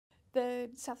The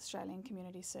South Australian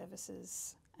Community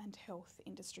Services and Health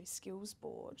Industry Skills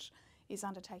Board is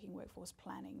undertaking workforce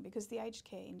planning because the aged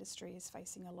care industry is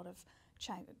facing a lot of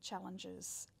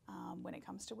challenges when it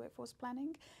comes to workforce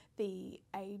planning. The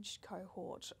age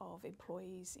cohort of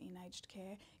employees in aged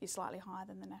care is slightly higher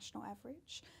than the national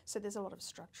average, so there's a lot of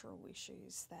structural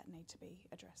issues that need to be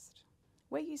addressed.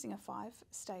 We're using a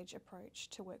 5-stage approach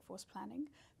to workforce planning.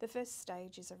 The first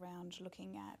stage is around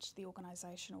looking at the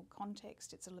organisational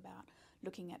context. It's all about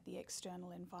looking at the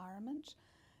external environment.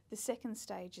 The second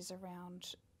stage is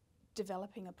around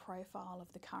developing a profile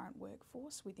of the current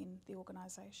workforce within the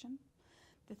organisation.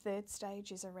 The third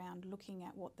stage is around looking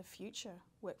at what the future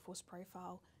workforce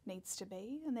profile needs to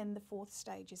be. And then the fourth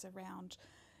stage is around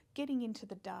getting into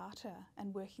the data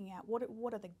and working out what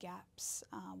are the gaps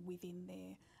within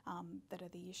there that are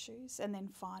the issues. And then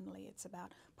finally, it's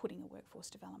about putting a workforce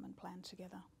development plan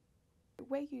together.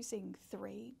 We're using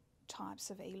 3 types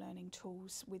of e-learning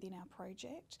tools within our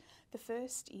project. The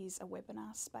first is a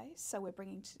webinar space, so we're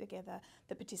bringing together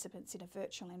the participants in a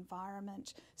virtual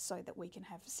environment so that we can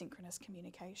have synchronous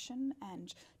communication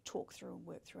and talk through and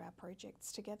work through our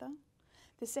projects together.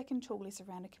 The second tool is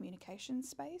around a communication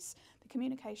space. The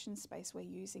communication space we're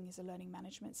using is a learning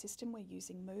management system. We're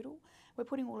using Moodle. We're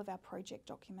putting all of our project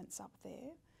documents up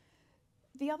there.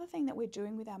 The other thing that we're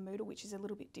doing with our Moodle, which is a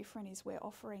little bit different, is we're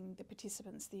offering the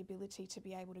participants the ability to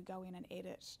be able to go in and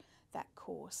edit that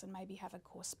course and maybe have a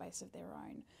course space of their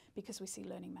own, because we see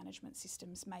learning management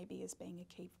systems maybe as being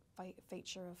a key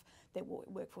feature of their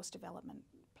workforce development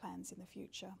plans in the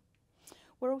future.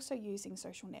 We're also using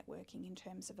social networking in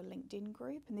terms of a LinkedIn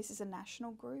group, and this is a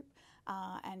national group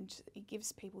and it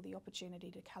gives people the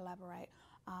opportunity to collaborate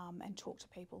and talk to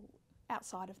people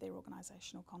outside of their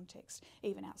organisational context,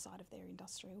 even outside of their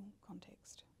industrial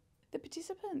context. The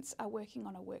participants are working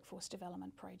on a workforce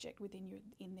development project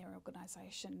in their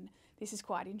organisation. This is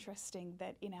quite interesting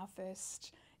that in our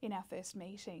first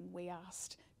meeting we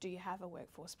asked, do you have a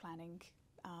workforce planning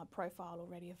profile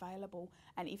already available,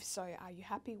 and if so, are you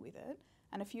happy with it?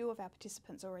 And a few of our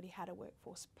participants already had a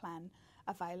workforce plan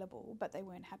available, but they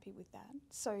weren't happy with that.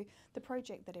 So the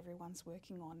project that everyone's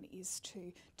working on is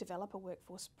to develop a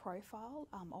workforce profile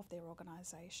of their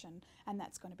organisation, and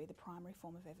that's going to be the primary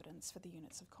form of evidence for the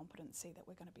units of competency that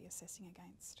we're going to be assessing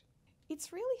against.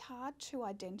 It's really hard to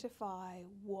identify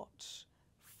what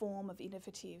form of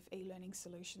innovative e-learning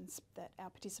solutions that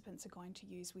our participants are going to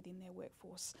use within their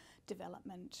workforce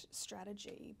development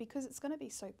strategy, because it's going to be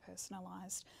so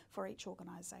personalised for each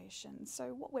organisation.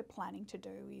 So what we're planning to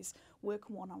do is work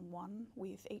one-on-one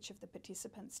with each of the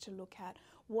participants to look at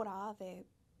what are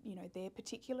their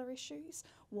particular issues,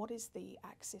 what is the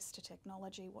access to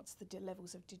technology, what's the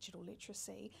levels of digital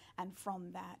literacy, and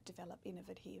from that develop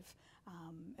innovative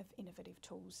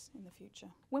tools in the future.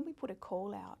 When we put a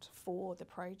call out for the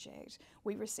project,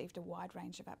 we received a wide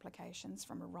range of applications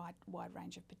from a wide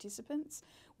range of participants.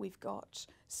 We've got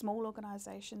small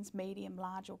organisations, medium,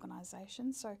 large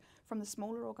organisations. So from the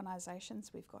smaller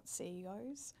organisations, we've got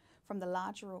CEOs. From the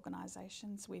larger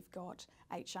organisations, we've got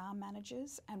HR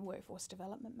managers and workforce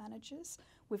development managers.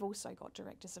 We've also got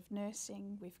directors of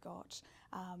nursing, we've got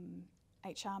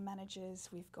HR managers,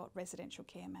 we've got residential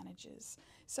care managers.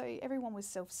 So everyone was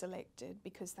self-selected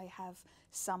because they have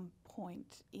some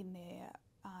point in their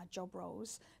job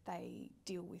roles they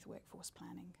deal with workforce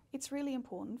planning. It's really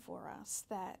important for us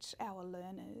that our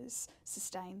learners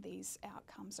sustain these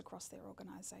outcomes across their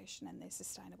organisation and they're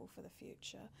sustainable for the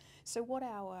future. So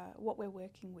what we're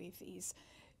working with is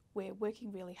we're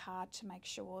working really hard to make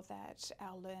sure that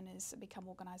our learners become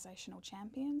organisational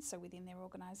champions, so within their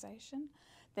organisation.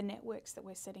 The networks that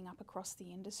we're setting up across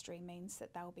the industry means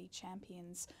that they'll be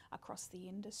champions across the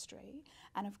industry.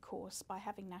 And of course, by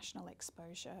having national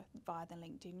exposure via the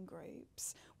LinkedIn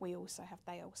groups, they also have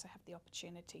the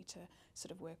opportunity to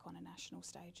sort of work on a national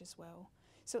stage as well.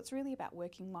 So it's really about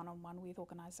working one-on-one with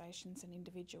organisations and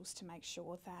individuals to make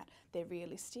sure that they're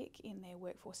realistic in their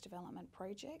workforce development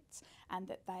projects and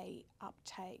that they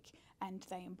uptake and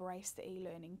they embrace the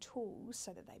e-learning tools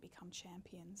so that they become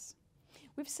champions.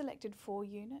 We've selected 4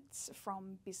 units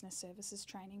from Business Services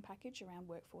training package around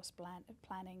workforce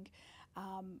planning.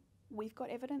 We've got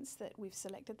evidence that we've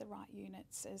selected the right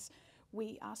units as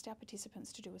we asked our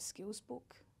participants to do a skills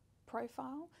book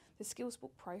profile. The skills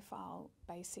book profile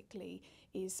basically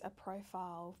is a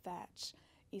profile that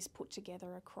is put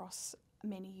together across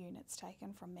many units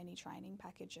taken from many training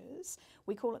packages.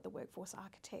 We call it the Workforce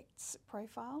Architect's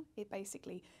profile. It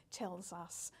basically tells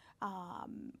us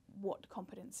what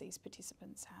competencies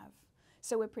participants have.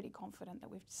 So we're pretty confident that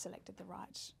we've selected the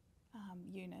right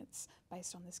units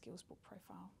based on the skills book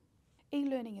profile.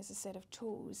 e-learning as a set of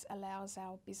tools allows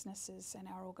our businesses and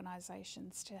our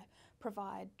organisations to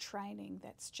provide training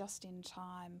that's just in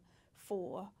time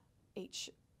for each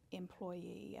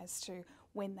employee as to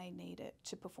when they need it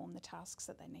to perform the tasks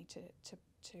that they need to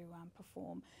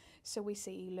perform. So we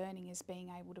see e-learning as being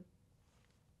able to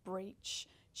breach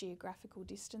geographical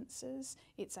distances,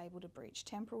 it's able to breach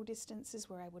temporal distances,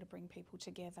 we're able to bring people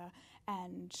together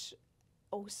and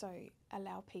also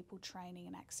allow people training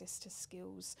and access to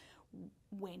skills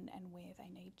when and where they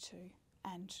need to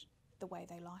and the way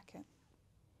they like it.